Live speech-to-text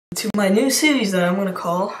To my new series that I'm gonna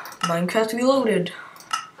call Minecraft Reloaded.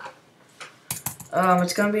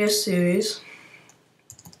 It's gonna be a series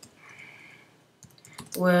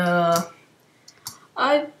where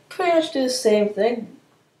I pretty much do the same thing,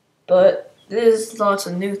 but there's lots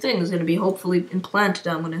of new things gonna be hopefully implanted.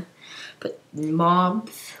 I'm gonna put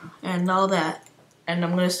mobs and all that, and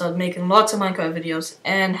I'm gonna start making lots of Minecraft videos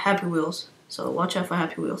and Happy Wheels. So watch out for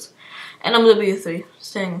Happy Wheels. And I'm W3,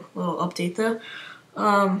 saying a little update there.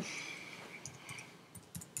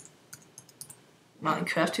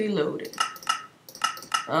 Minecraft Reloaded.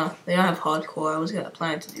 They don't have hardcore. I was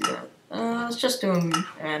planning to do that. I was just doing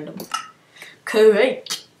random.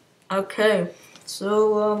 Correct. Okay.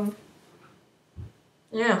 So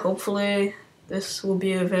yeah. Hopefully this will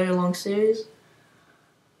be a very long series,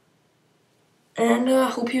 and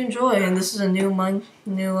hope you enjoy. And this is a new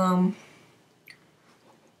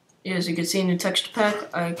yeah, as you can see, new texture pack.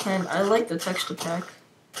 I like the texture pack.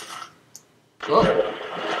 Whoa.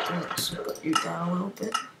 Let's put you down a little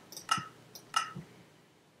bit.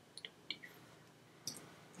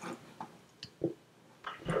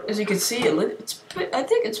 As you can see, I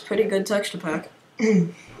think it's pretty good texture pack.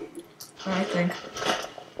 I think.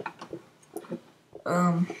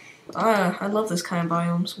 I love this kind of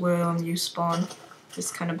biomes where you spawn.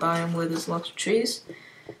 This kind of biome where there's lots of trees.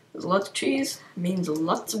 There's lots of trees means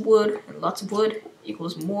lots of wood, and lots of wood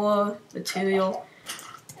equals more material.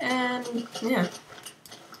 And yeah.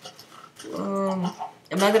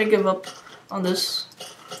 I'm not gonna give up on this.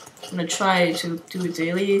 I'm gonna try to do it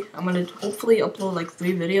daily. I'm gonna hopefully upload like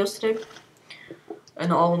 3 videos today,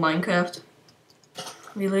 and all Minecraft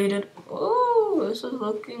related. Oh, this is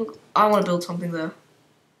looking. I want to build something there.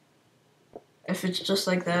 If it's just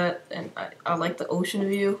like that, and I like the ocean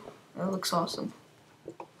view, that looks awesome.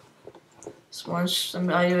 So once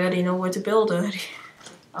I already know where to build already.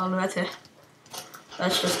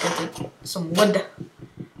 Let's just get some wood.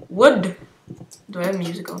 Wood! Do I have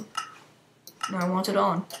music on? No, I want it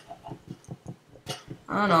on.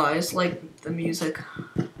 I don't know, I just like the music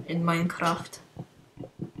in Minecraft.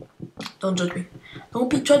 Don't judge me. Don't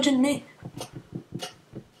be judging me!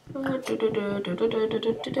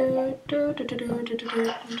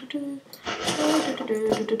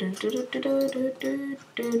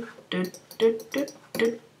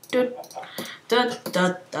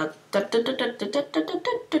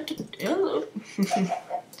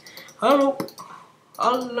 Hello.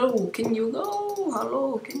 Hello, can you go?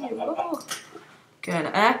 Hello, can you go? Get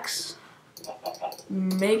an axe.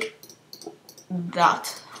 Make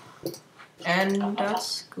that. And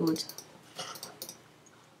that's good.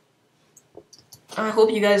 I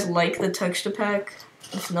hope you guys like the texture pack.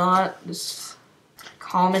 If not, just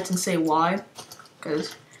comment and say why.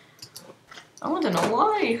 Because I want to know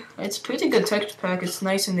why. It's a pretty good texture pack. It's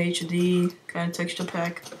nice in HD kind of texture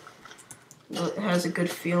pack. It has a good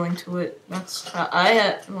feeling to it. That's how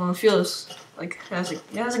it feels like it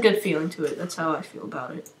has a good feeling to it. That's how I feel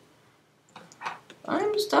about it.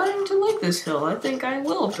 I'm starting to like this hill. I think I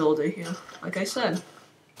will build it here, like I said.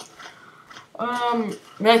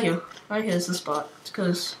 Right here is the spot. It's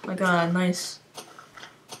because I got a nice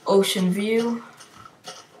ocean view,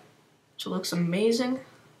 which looks amazing.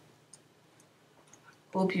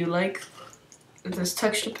 Hope you like this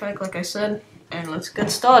texture pack, like I said. And let's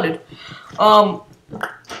get started. I'm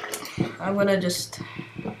gonna just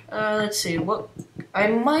let's see what I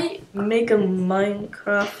might make a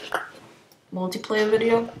Minecraft multiplayer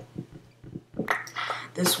video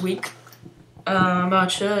this week. I'm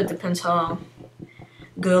not sure. It depends how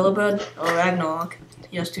Girlabird or Ragnarok.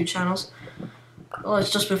 He has 2 channels. Well,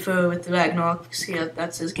 let's just prefer with Ragnarok because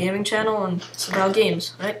that's his gaming channel and it's about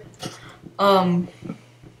games, right?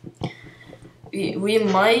 We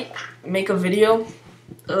might make a video,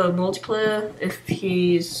 multiplayer, if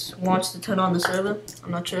he wants to turn on the server.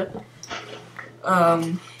 I'm not sure.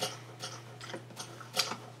 I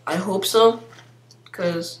hope so,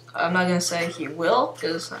 because I'm not gonna say he will,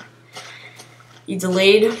 because he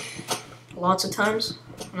delayed lots of times.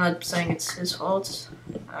 I'm not saying it's his fault.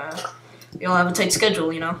 We all have a tight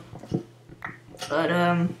schedule, you know. But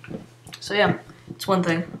so yeah, it's one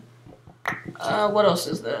thing. What else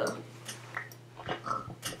is there?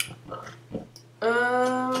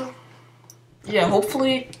 Yeah,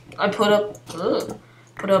 hopefully I put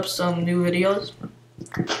up some new videos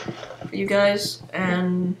for you guys,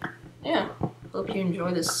 and yeah, hope you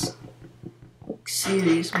enjoy this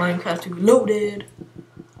series, Minecraft Reloaded.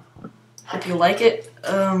 Hope you like it.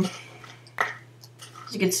 As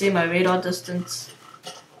you can see, my radar distance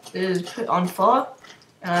is on far,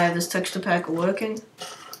 and I have this texture pack working.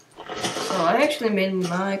 So I actually made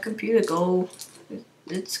my computer go.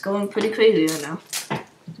 It's going pretty crazy right now.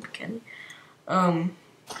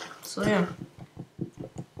 So yeah.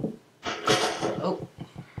 Oh,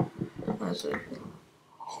 that's it.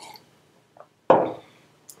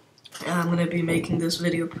 Yeah, I'm gonna be making this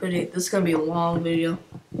video this is gonna be a long video.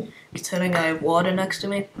 Considering I have water next to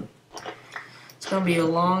me. It's gonna be a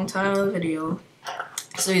long time of video.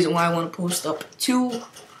 That's the reason why I want to post up 2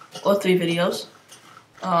 or 3 videos.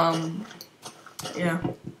 Yeah.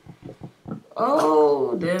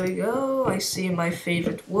 Oh, there we go. I see my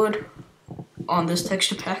favorite wood on this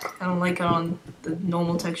texture pack. I don't like it on the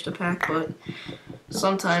normal texture pack, but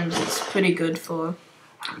sometimes it's pretty good for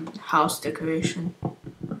house decoration.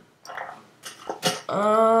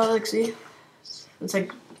 Let's see. It's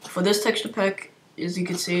like, for this texture pack, as you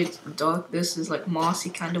can see, it's dark. This is like mossy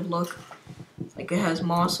kind of look. Like it has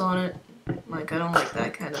moss on it. Like I don't like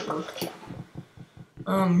that kind of look.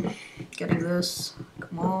 Getting this.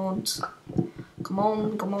 Come on. Come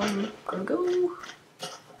on, come on. Gotta go.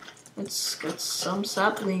 Let's get some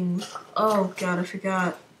saplings. Oh god, I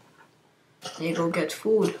forgot. Need to go get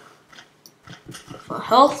food. For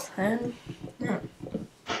health and yeah.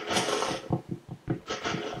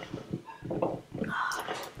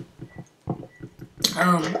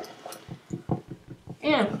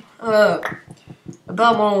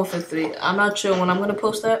 About Modern Warfare 3. I'm not sure when I'm gonna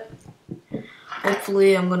post that.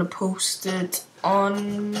 Hopefully, I'm gonna post it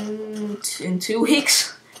in 2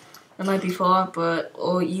 weeks. It might be far, but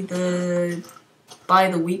or either by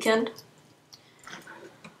the weekend.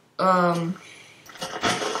 You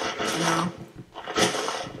know,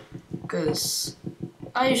 because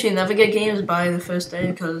I usually never get games by the first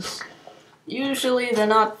day because usually they're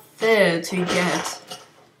not there to get.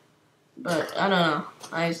 But I don't know.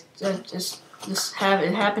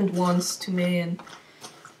 It happened once to me, and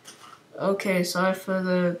okay, sorry for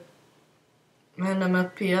the random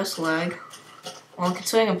FPS lag. Well,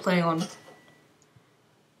 considering I'm playing on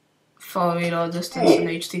far radar distance and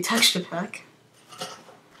HD texture pack.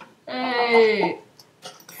 Hey,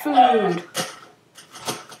 food.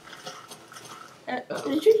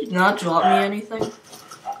 Did you not drop me anything?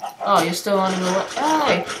 Oh, you're still on the way.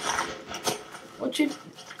 Hey, what you?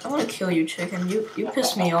 I want to kill you, chicken. You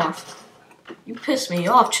piss me off. You piss me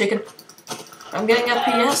off, chicken. I'm getting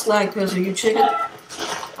FPS lag because of you, chicken.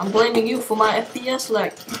 I'm blaming you for my FPS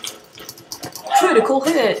lag. Critical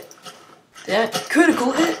hit. Yeah,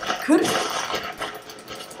 critical hit. Critical.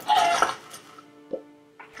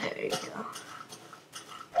 There you go.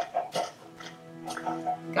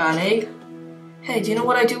 Got an egg. Hey, do you know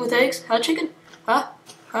what I do with eggs? Huh, chicken? Huh?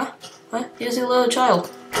 Huh? Huh? Here's your little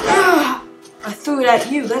child. Ah! I threw it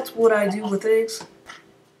at you. That's what I do with eggs.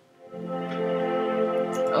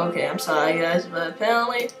 Okay, I'm sorry guys, but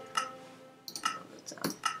apparently,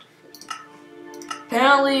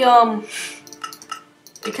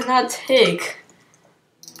 it cannot take.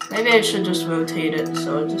 Maybe I should just rotate it,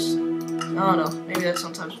 so just, I don't know, maybe that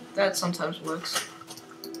sometimes works.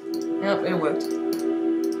 Yep, it worked.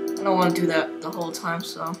 I don't want to do that the whole time,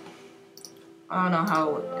 so I don't know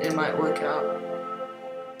how it might work out.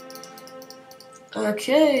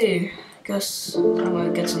 Okay, guess I'm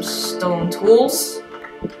gonna get some stone tools.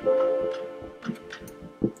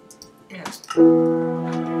 Yes.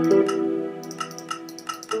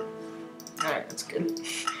 Alright, that's good.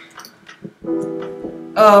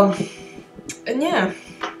 And yeah,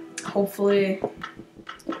 hopefully,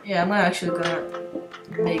 yeah, I'm actually gonna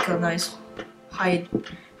make a nice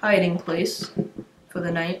hiding place for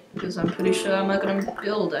the night, because I'm pretty sure I'm not gonna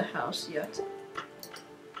build a house yet.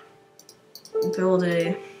 Build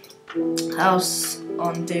a house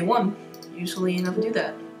on day 1. Usually you never do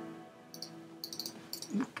that.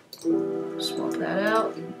 Swap that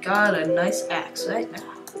out. We got a nice axe right now.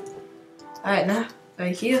 Alright, now,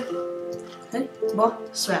 right here. Hey, boy,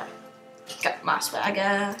 swag. Got my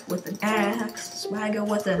swagger with an axe. Swagger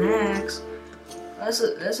with an axe.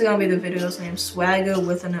 That's gonna be the video's name. Swagger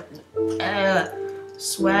with an axe.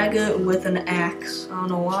 I don't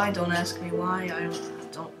know why. Don't ask me why.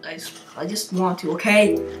 I just want to.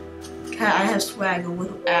 Okay. Okay. I have swagger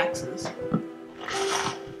with axes.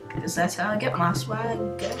 Because that's how I get my swag.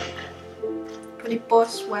 Okay. Pretty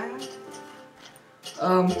boss swag.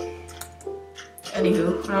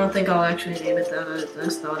 Anywho, I don't think I'll actually name it that. I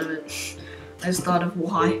just thought of it. I just thought of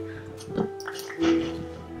why.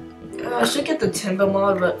 I should get the timber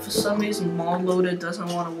mod, but for some reason mod loader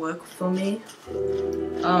doesn't want to work for me. I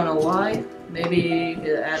don't know why. Maybe you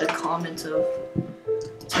could add a comment of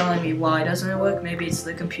telling me why doesn't it work. Maybe it's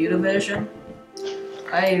the computer version.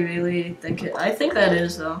 I really think it. I think that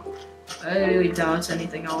is though. I really doubt it's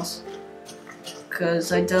anything else.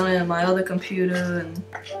 Cause I done it on my other computer and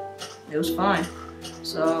it was fine.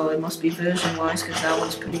 So it must be version-wise, because that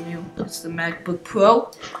one's pretty new. It's the MacBook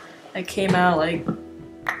Pro. That came out like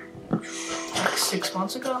 6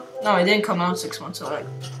 months ago. No, it didn't come out 6 months ago.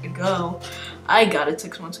 I got it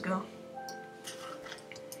 6 months ago.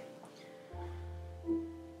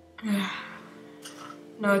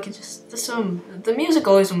 No, I could just the music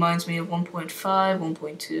always reminds me of 1.5,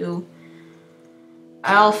 1.2,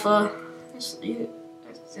 Alpha.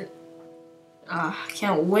 I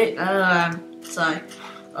can't wait. I'm sorry.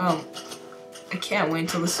 I can't wait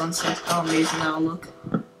until the sun sets. How amazing that'll look.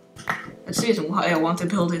 That's the reason why I want to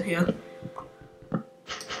build it here.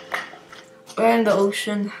 We're in the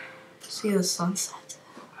ocean. See the sunset.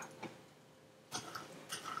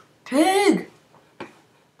 Pig!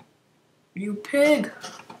 You pig!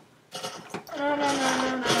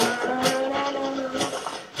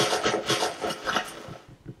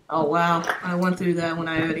 Oh wow, I went through that when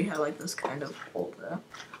I already had like this kind of hole there.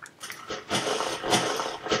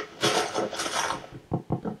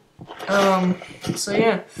 So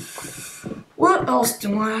yeah. What else do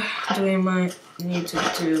we might need to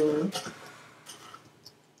do?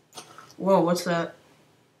 Whoa, what's that?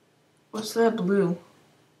 What's that blue?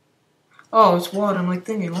 Oh, it's water. I'm like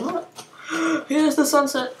thinking, what? Here's the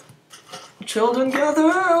sunset. Children gather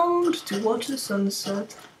round to watch the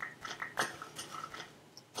sunset.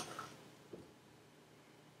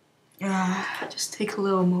 Just take a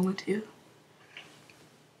little moment here.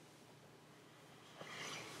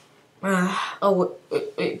 Oh, wait,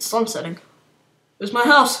 it's sunsetting. There's my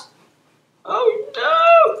house.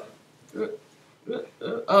 Oh no!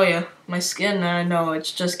 Oh yeah, my skin, I know,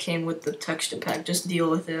 it just came with the texture pack. Just deal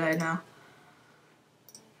with it right now.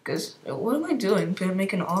 Because, what am I doing? Gonna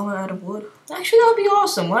make an armor out of wood? Actually, that would be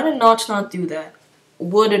awesome. Why did Notch not do that?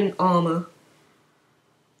 Wooden armor.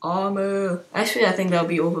 Armor. Actually, I think that would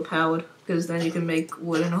be overpowered. Because then you can make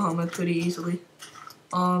wooden armor pretty easily.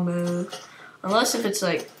 Armor. Unless if it's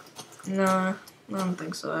like... Nah, I don't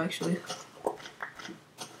think so, actually.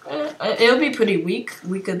 It'll be pretty weak.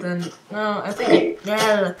 Weaker than... No, I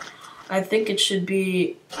think it should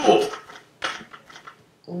be...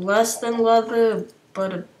 less than leather,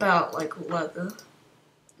 but about like leather.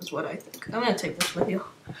 Is what I think. I'm gonna take this with you.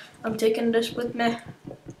 I'm taking this with me.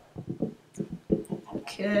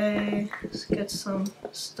 Okay, let's get some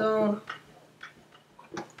stone.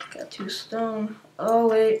 Got 2 stone. Oh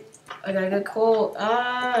wait, I gotta get coal.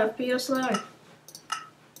 FPS lag.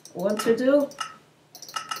 What to do?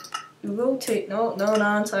 You rotate. No,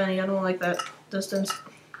 not tiny. I don't like that distance.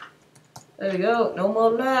 There we go. No more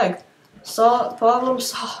lag. Solved problem.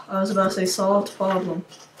 I was about to say solved problem.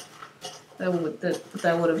 That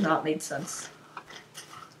would have not made sense.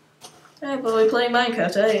 Yeah, but we play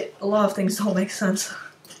Minecraft. A lot of things don't make sense.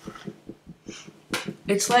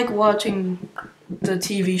 It's like watching the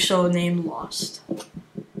TV show named Lost.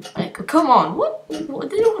 Like, come on, what?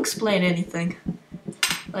 They don't explain anything.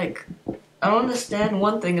 Like, I don't understand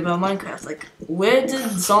one thing about Minecraft. Like, where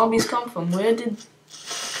did zombies come from? Where did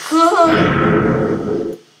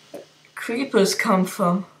creepers come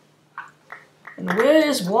from? And where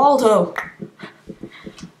is Waldo?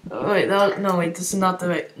 Oh, wait, no, wait, this is not the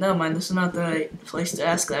right... Never mind, this is not the right place to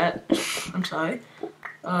ask that. I'm sorry.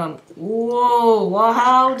 Whoa, well,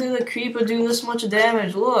 how did a creeper do this much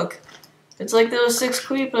damage? Look, it's like there were 6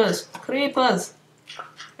 creepers. Creepers!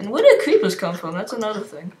 And where did creepers come from? That's another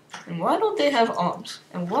thing. And why don't they have arms?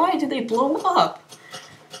 And why do they blow up?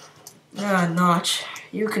 Notch,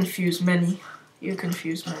 you confuse many. You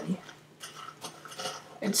confuse many.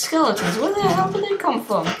 And skeletons, where the hell did they come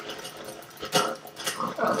from?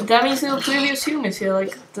 That means there were previous humans here,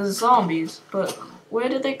 like the zombies. But where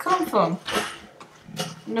did they come from?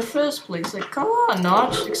 In the first place, like, come on,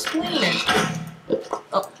 Notch, explain it.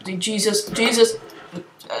 Oh, Jesus,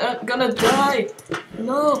 I'm gonna die.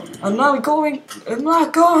 No, I'm not going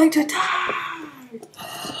to die.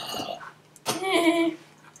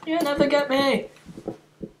 You'll never get me.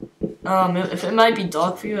 If it might be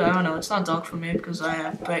dark for you, I don't know. It's not dark for me because I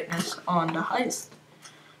have brightness on the highest.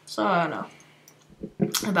 So I don't know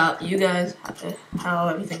about you guys, how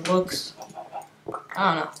everything looks.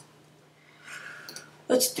 I don't know.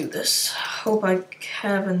 Let's do this. Hope I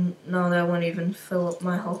haven't... No, that won't even fill up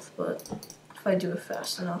my health, but if I do it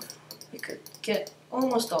fast enough, we could get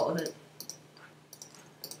almost all of it.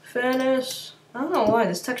 Finish. I don't know why,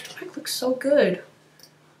 this texture pack looks so good.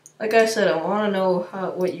 Like I said, I want to know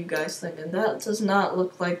what you guys think, and that does not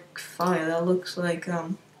look like fire. That looks like,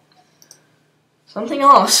 something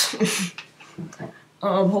else.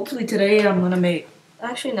 Hopefully today I'm gonna make...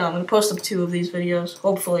 Actually, no, I'm gonna post up 2 of these videos.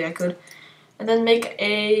 Hopefully I could. And then make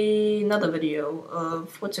another video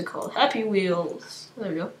of, what's it called? Happy Wheels.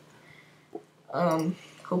 There we go.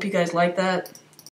 Hope you guys like that.